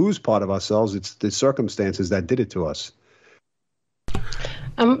really lose part of ourselves. It's the circumstances that did it to us.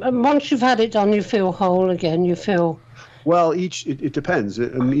 And once you've had it done, you feel whole again. You feel... Well, it depends.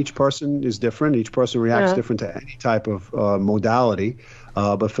 Each person is different. Each person reacts different to any type of modality.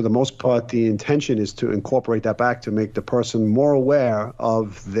 But for the most part, the intention is to incorporate that back to make the person more aware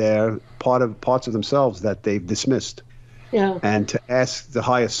of their parts of themselves that they've dismissed. Yeah. And to ask the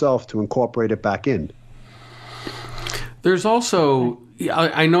higher self to incorporate it back in. There's also,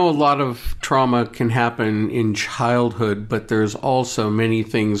 I know a lot of trauma can happen in childhood, but there's also many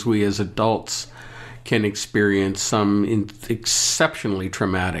things we as adults can experience, some exceptionally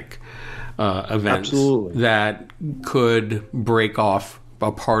traumatic events that could break off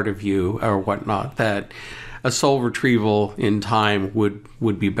a part of you or whatnot, that a soul retrieval in time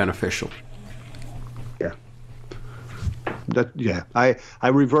would be beneficial. I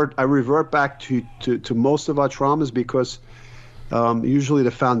revert back to most of our traumas because usually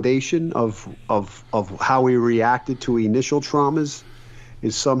the foundation of how we reacted to initial traumas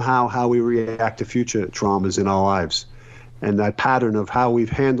is somehow how we react to future traumas in our lives. And that pattern of how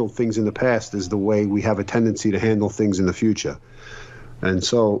we've handled things in the past is the way we have a tendency to handle things in the future. And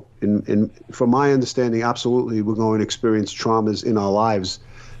so, from my understanding, absolutely, we're going to experience traumas in our lives.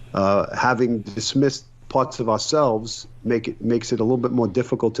 Having dismissed parts of ourselves makes it a little bit more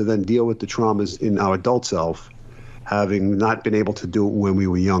difficult to then deal with the traumas in our adult self, having not been able to do it when we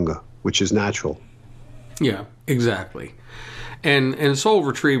were younger, which is natural. Yeah, exactly. And soul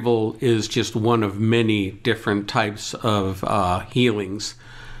retrieval is just one of many different types of healings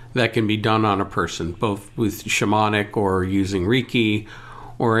that can be done on a person, both with shamanic or using Reiki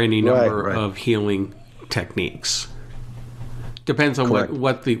or any number of healing techniques. Depends on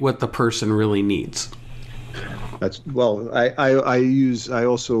what the person really needs. I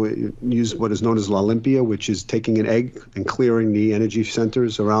also use what is known as La Limpia, which is taking an egg and clearing the energy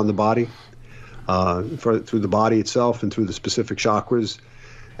centers around the body. Through the body itself and through the specific chakras.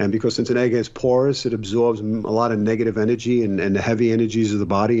 And because since an egg is porous, it absorbs a lot of negative energy and the heavy energies of the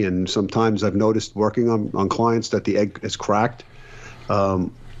body. And sometimes I've noticed working on clients that the egg is cracked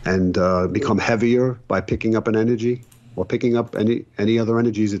and become heavier by picking up an energy or picking up any other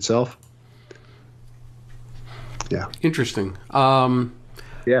energies itself. Yeah. Interesting.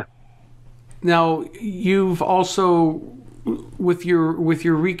 Yeah. Now, you've also... with your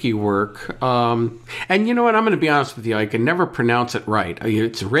Reiki work, and you know what? I'm going to be honest with you. I can never pronounce it right.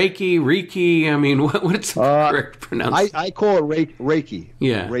 It's Reiki. I mean, what's the correct pronunciation? I call it Reiki.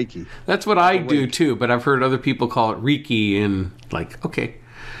 Yeah, Reiki. That's what I do too. But I've heard other people call it Reiki, and okay,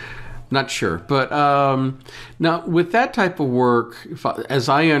 not sure. But now with that type of work, as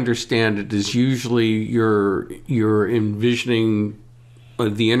I understand it, is usually you're envisioning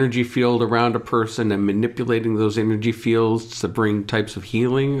the energy field around a person and manipulating those energy fields to bring types of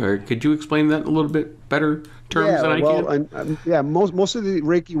healing. Or could you explain that in a little bit better terms than I can? Most of the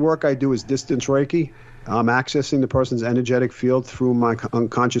Reiki work I do is distance Reiki. I'm accessing the person's energetic field through my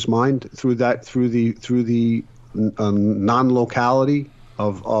unconscious mind, through the non-locality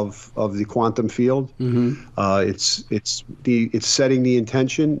of the quantum field. Mm-hmm. It's setting the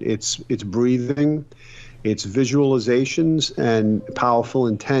intention. It's breathing. It's visualizations and powerful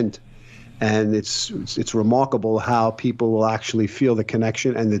intent, and it's remarkable how people will actually feel the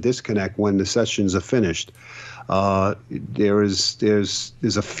connection and the disconnect when the sessions are finished. There's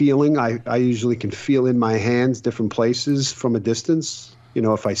a feeling I usually can feel in my hands, different places from a distance.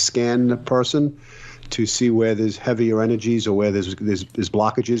 If I scan the person to see where there's heavier energies or where there's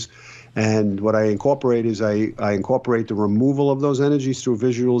blockages. And what I incorporate is I incorporate the removal of those energies through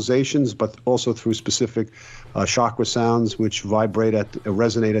visualizations, but also through specific chakra sounds, which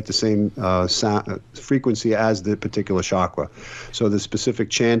resonate at the same frequency as the particular chakra. So the specific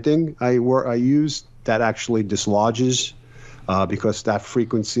chanting I use that actually dislodges, because that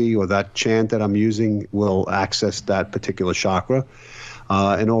frequency or that chant that I'm using will access that particular chakra,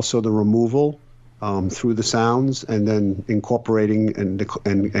 and also the removal. Through the sounds, and then incorporating and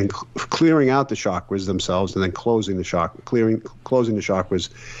clearing out the chakras themselves, and then closing the chakras,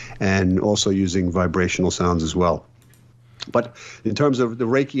 and also using vibrational sounds as well. But in terms of the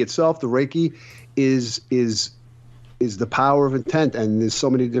Reiki itself, the Reiki is is the power of intent, and there's so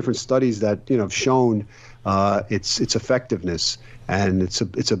many different studies that have shown its effectiveness and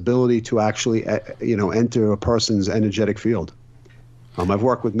its ability to actually enter a person's energetic field. I've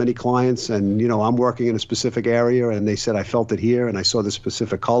worked with many clients, and I'm working in a specific area, and they said I felt it here, and I saw this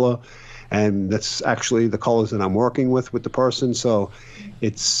specific color, and that's actually the colors that I'm working with the person. So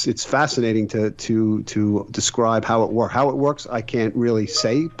it's fascinating to describe how it works. How it works, I can't really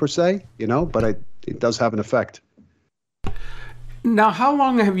say per se, but it does have an effect. Now, how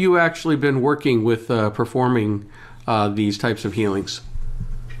long have you actually been working with performing these types of healings?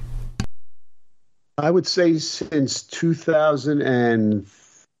 I would say since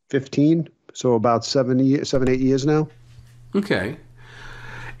 2015, so about 8 years now. Okay.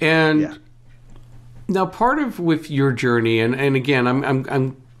 And now, part of with your journey, and again,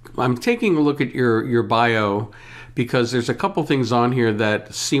 I'm taking a look at your bio, because there's a couple things on here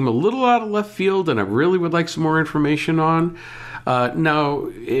that seem a little out of left field, and I really would like some more information on.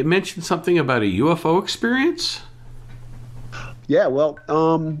 Now, it mentioned something about a UFO experience. Yeah, well,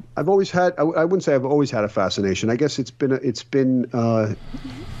 I've always had. I wouldn't say I've always had a fascination. I guess it's been an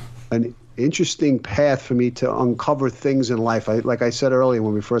interesting path for me to uncover things in life. Like I said earlier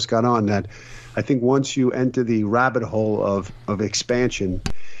when we first got on, that I think once you enter the rabbit hole of expansion,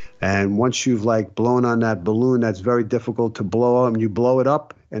 and once you've blown on that balloon that's very difficult to blow up, and you blow it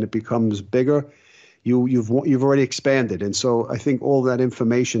up and it becomes bigger, you've already expanded. And so I think all that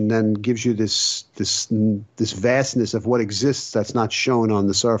information then gives you this vastness of what exists that's not shown on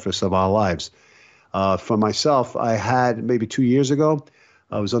the surface of our lives. For myself, I had maybe 2 years ago,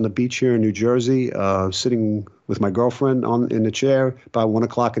 I was on the beach here in New Jersey, sitting with my girlfriend in the chair about 1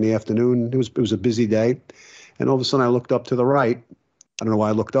 o'clock in the afternoon. It was a busy day, and all of a sudden I looked up to the right. I don't know why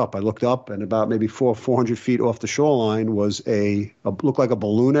I looked up. I looked up, and about maybe 400 feet off the shoreline was looked like a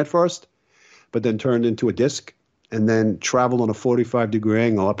balloon at first, but then turned into a disc, and then traveled on a 45-degree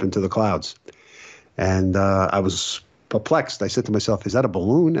angle up into the clouds. And I was perplexed. I said to myself, "Is that a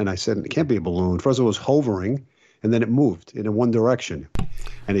balloon?" And I said, "It can't be a balloon." First, it was hovering, and then it moved in one direction.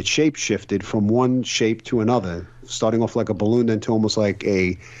 And it shape-shifted from one shape to another, starting off like a balloon, then to almost like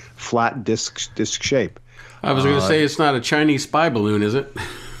a flat disc shape. I was going to say, it's not a Chinese spy balloon, is it?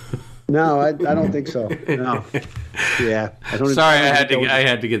 No, I don't think so. No. Yeah. Sorry, I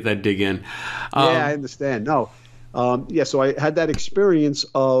had to get that dig in. Yeah, I understand. No. So I had that experience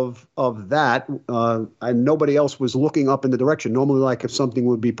of that, and nobody else was looking up in the direction. Normally, like if something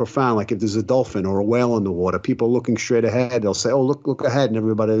would be profound, like if there's a dolphin or a whale in the water, people looking straight ahead, they'll say, "Oh, look ahead," and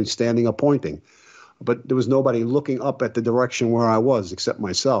everybody standing up pointing. But there was nobody looking up at the direction where I was except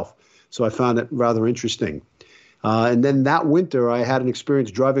myself. So I found it rather interesting. And then that winter, I had an experience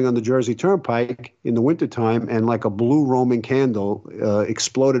driving on the Jersey Turnpike in the wintertime, and like a blue Roman candle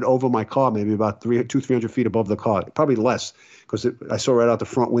exploded over my car, maybe about 300 feet above the car, probably less, because I saw right out the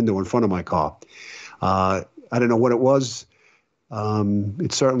front window in front of my car. I don't know what it was.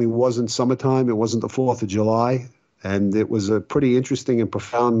 It certainly wasn't summertime. It wasn't the 4th of July. And it was a pretty interesting and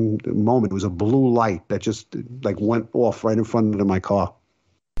profound moment. It was a blue light that just went off right in front of my car.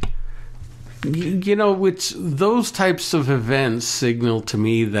 It's those types of events signal to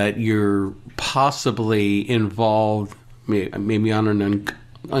me that you're possibly involved, maybe on an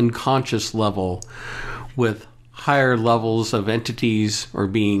unconscious level, with higher levels of entities or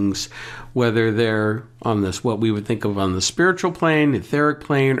beings, whether they're on this, what we would think of on the spiritual plane, etheric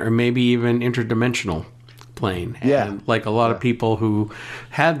plane, or maybe even interdimensional plane. Yeah. And like a lot of people who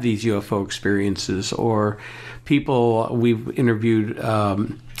have these UFO experiences, or people we've interviewed,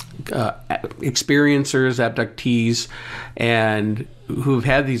 experiencers, abductees, and who've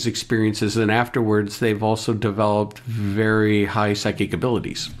had these experiences, and afterwards they've also developed very high psychic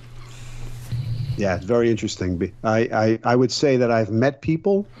abilities. Yeah, it's very interesting. I would say that I've met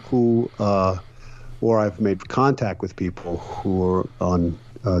people who, or I've made contact with people who are on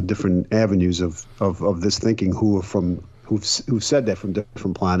different avenues of this thinking, who are who've said they're from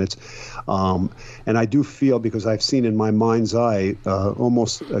different planets. And I do feel, because I've seen in my mind's eye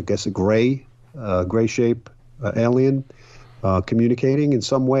almost, I guess, a gray shape alien communicating in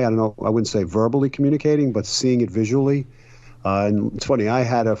some way. I don't know, I wouldn't say verbally communicating, but seeing it visually. And it's funny, I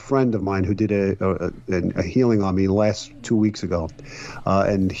had a friend of mine who did a healing on me last 2 weeks ago.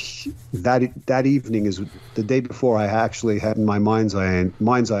 And that evening is the day before I actually had in my mind's eye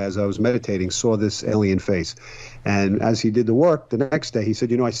as I was meditating, saw this alien face. And as he did the work, the next day he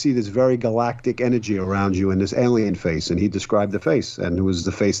said, I see this very galactic energy around you and this alien face. And he described the face, and it was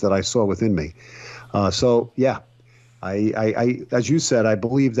the face that I saw within me. So, yeah, I as you said, I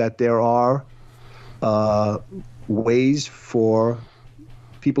believe that there are ways for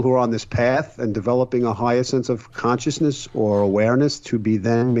people who are on this path and developing a higher sense of consciousness or awareness to be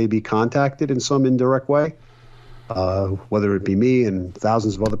then maybe contacted in some indirect way, whether it be me and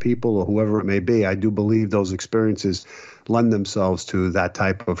thousands of other people or whoever it may be. I do believe those experiences lend themselves to that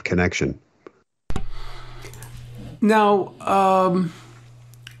type of connection. Now,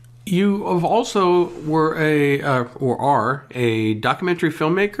 you have also were or are a documentary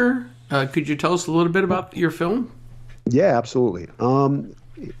filmmaker. Could you tell us a little bit about your film? Yeah, absolutely.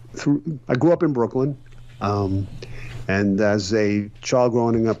 I grew up in Brooklyn, and as a child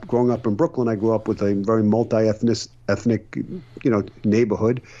growing up in Brooklyn, I grew up with a very multi-ethnic,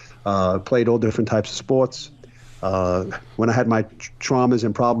 neighborhood. Played all different types of sports. When I had my traumas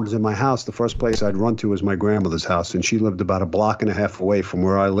and problems in my house, the first place I'd run to was my grandmother's house, and she lived about a block and a half away from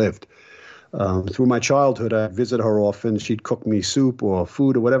where I lived. Through my childhood, I'd visit her often. She'd cook me soup or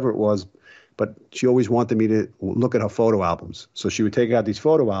food or whatever it was, but she always wanted me to look at her photo albums. So she would take out these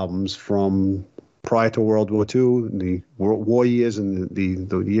photo albums from prior to World War II, the war years and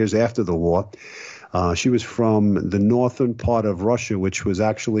the years after the war. She was from the northern part of Russia, which was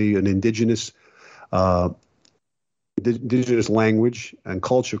actually an indigenous language and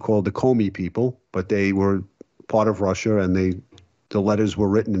culture called the Komi people, but they were part of Russia, and the letters were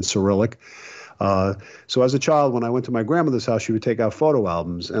written in Cyrillic. So as a child, when I went to my grandmother's house, she would take out photo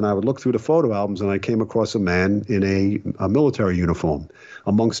albums, and I would look through the photo albums, and I came across a man in a military uniform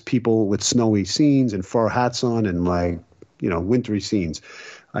amongst people with snowy scenes and fur hats on and wintry scenes.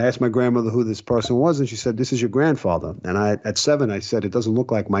 I asked my grandmother who this person was, and she said, "This is your grandfather." And at 7, I said, "It doesn't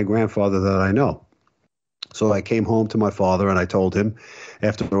look like my grandfather that I know." So I came home to my father and I told him,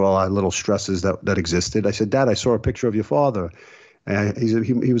 after all our little stresses that existed, I said, "Dad, I saw a picture of your father.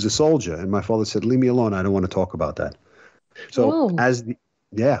 He was a soldier." And my father said, "Leave me alone. I don't want to talk about that." So as the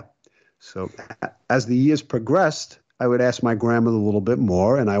years progressed, I would ask my grandmother a little bit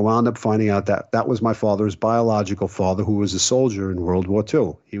more, and I wound up finding out that was my father's biological father, who was a soldier in World War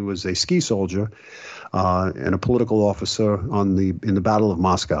II. He was a ski soldier and a political officer in the Battle of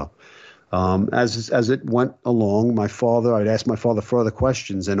Moscow. As it went along, I'd ask my father further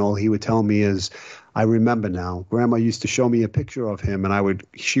questions, and all he would tell me is, "I remember now. Grandma used to show me a picture of him, and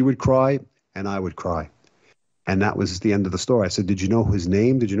she would cry, and I would cry." And that was the end of the story. I said, "Did you know his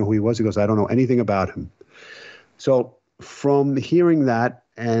name? Did you know who he was?" He goes, "I don't know anything about him." So from hearing that,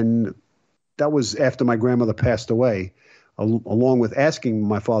 and that was after my grandmother passed away, along with asking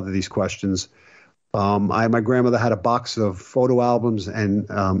my father these questions, my grandmother had a box of photo albums, and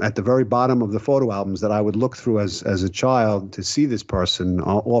at the very bottom of the photo albums that I would look through as a child to see this person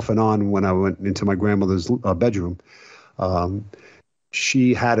off and on when I went into my grandmother's bedroom,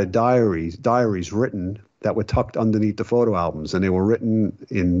 she had diaries written that were tucked underneath the photo albums, and they were written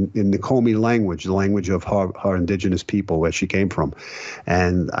in the Komi language, the language of her indigenous people where she came from.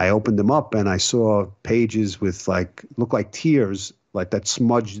 And I opened them up, and I saw pages with looked like tears, like that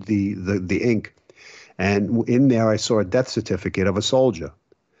smudged the ink. And in there, I saw a death certificate of a soldier.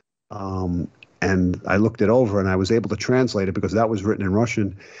 And I looked it over, and I was able to translate it because that was written in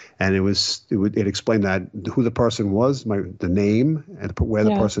Russian, and it explained that who the person was, the name, and where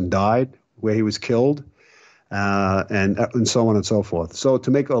the person died, where he was killed, and so on and so forth. So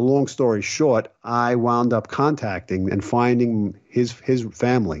to make a long story short, I wound up contacting and finding his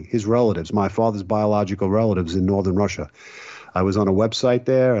family, his relatives, my father's biological relatives in northern Russia. I was on a website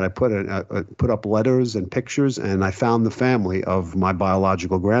there, and I put up letters and pictures, and I found the family of my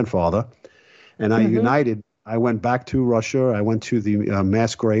biological grandfather, and I united. I went back to Russia. I went to the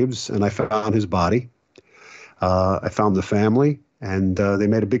mass graves, and I found his body. I found the family, and they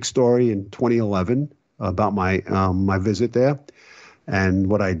made a big story in 2011 about my visit there and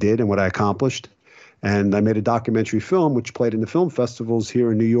what I did and what I accomplished. And I made a documentary film, which played in the film festivals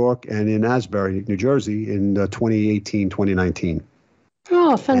here in New York and in Asbury, New Jersey, in 2018, 2019.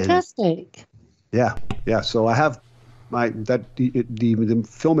 Oh, fantastic! And, yeah. So I have the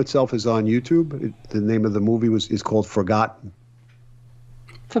film itself is on YouTube. The name of the movie is called Forgotten.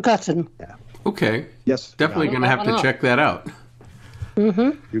 Forgotten. Yeah. Okay. Yes. Definitely going to have to check that out.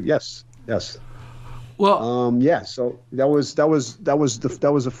 Mm-hmm. Yes. Well, So that was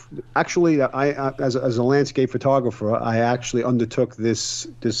actually I as a landscape photographer, I actually undertook this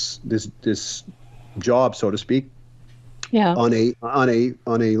job, so to speak. Yeah. On a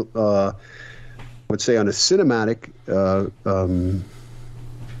let's say on a cinematic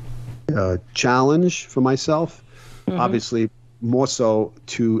challenge for myself. Obviously, more so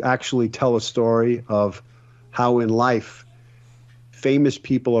to actually tell a story of how in life famous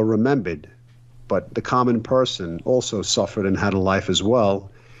people are remembered, but the common person also suffered and had a life as well,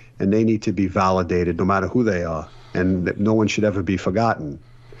 and they need to be validated no matter who they are, and that no one should ever be forgotten.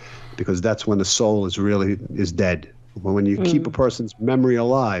 because that's when the soul is dead. When you keep a person's memory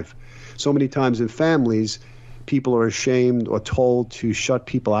alive. So many times in families, people are ashamed or told to shut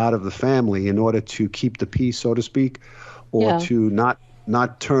people out of the family in order to keep the peace, so to speak, or to not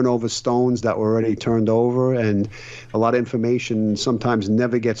turn over stones that were already turned over. And a lot of information sometimes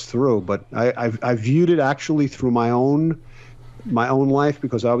never gets through. But I viewed it actually through my own life,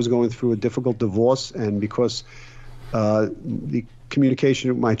 because I was going through a difficult divorce, and because the communication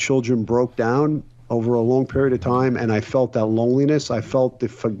with my children broke down over a long period of time, and I felt that loneliness. I felt the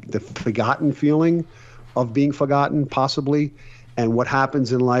forgotten feeling of being forgotten, possibly. And what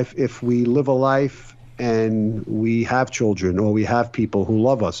happens in life if we live a life and we have children or we have people who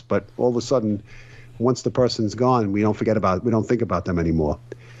love us, but all of a sudden, once the person's gone, we don't think about them anymore.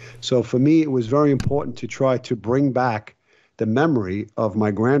 So for me, it was very important to try to bring back the memory of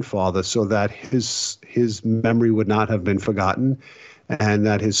my grandfather, so that his memory would not have been forgotten, and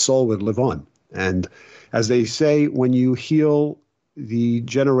that his soul would live on. And as they say, when you heal the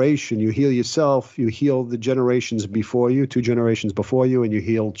generation, you heal yourself, you heal the generations before you, 2 generations before you, and you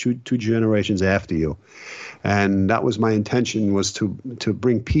heal two generations after you. And that was my intention, was to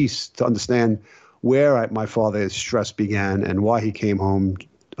bring peace, to understand where my father's stress began and why he came home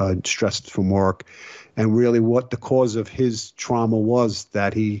stressed from work, and really what the cause of his trauma was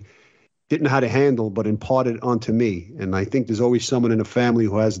that he didn't know how to handle, but imparted onto me. And I think there's always someone in a family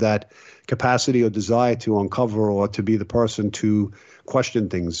who has that capacity or desire to uncover or to be the person to question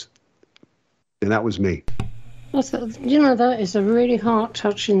things. And that was me. That is a really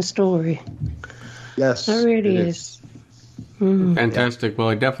heart-touching story. Yes. That really is. Fantastic. Well,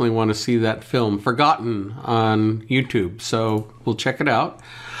 I definitely want to see that film, Forgotten, on YouTube. So we'll check it out.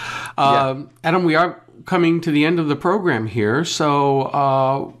 Adam, we are coming to the end of the program here.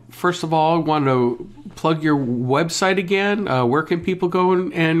 So first of all, I want to plug your website again. Where can people go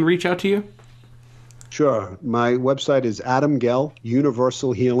and reach out to you? Sure. My website is Adam Gell,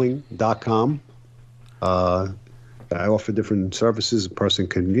 universalhealing.com. I offer different services. A person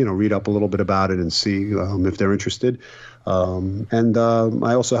can, read up a little bit about it and see if they're interested. And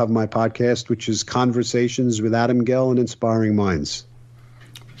I also have my podcast, which is Conversations with Adam Gell and Inspiring Minds.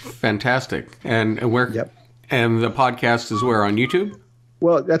 Fantastic. And where? Yep. And the podcast is where, on YouTube?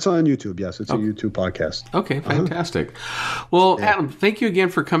 Well, that's on YouTube. Yes, it's a YouTube podcast. Okay, fantastic. Well, Adam, thank you again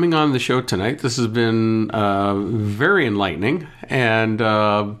for coming on the show tonight. This has been very enlightening, and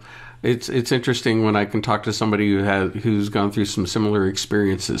it's interesting when I can talk to somebody who's gone through some similar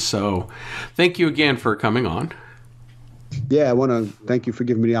experiences. So, thank you again for coming on. Yeah, I want to thank you for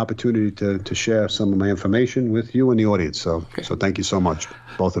giving me the opportunity to share some of my information with you and the audience. So thank you so much,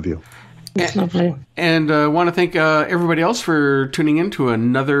 both of you. That's lovely. And I want to thank everybody else for tuning in to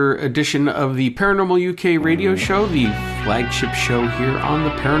another edition of the Paranormal UK Radio Show, the flagship show here on the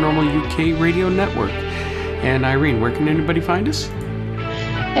Paranormal UK Radio Network. And Irene, where can anybody find us?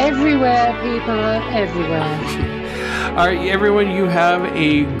 Everywhere, people are everywhere. All right, everyone, you have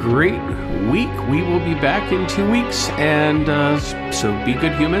a great week. We will be back in 2 weeks, and so be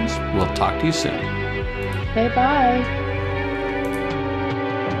good humans. We'll talk to you soon. Okay, bye.